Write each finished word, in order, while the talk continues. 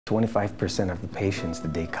25% of the patients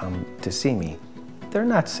that they come to see me, they're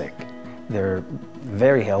not sick. They're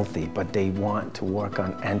very healthy, but they want to work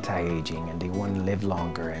on anti-aging and they want to live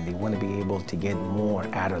longer and they want to be able to get more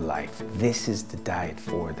out of life. This is the diet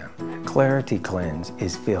for them. Clarity Cleanse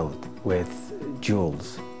is filled with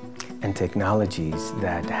jewels and technologies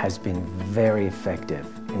that has been very effective,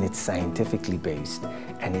 and it's scientifically based,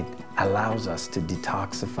 and it allows us to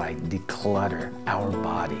detoxify, declutter our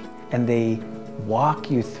body. And they walk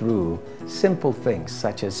you through simple things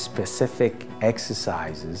such as specific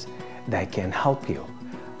exercises that can help you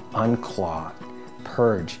unclog,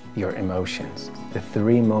 purge your emotions. The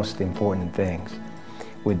three most important things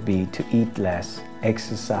would be to eat less,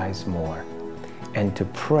 exercise more, and to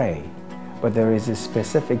pray. But there is a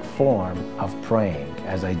specific form of praying,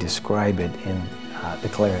 as I describe it in the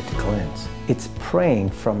Clarity Cleanse. It's praying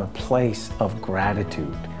from a place of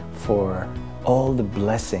gratitude for all the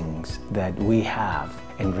blessings that we have,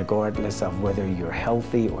 and regardless of whether you're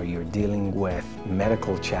healthy or you're dealing with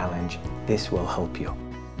medical challenge, this will help you.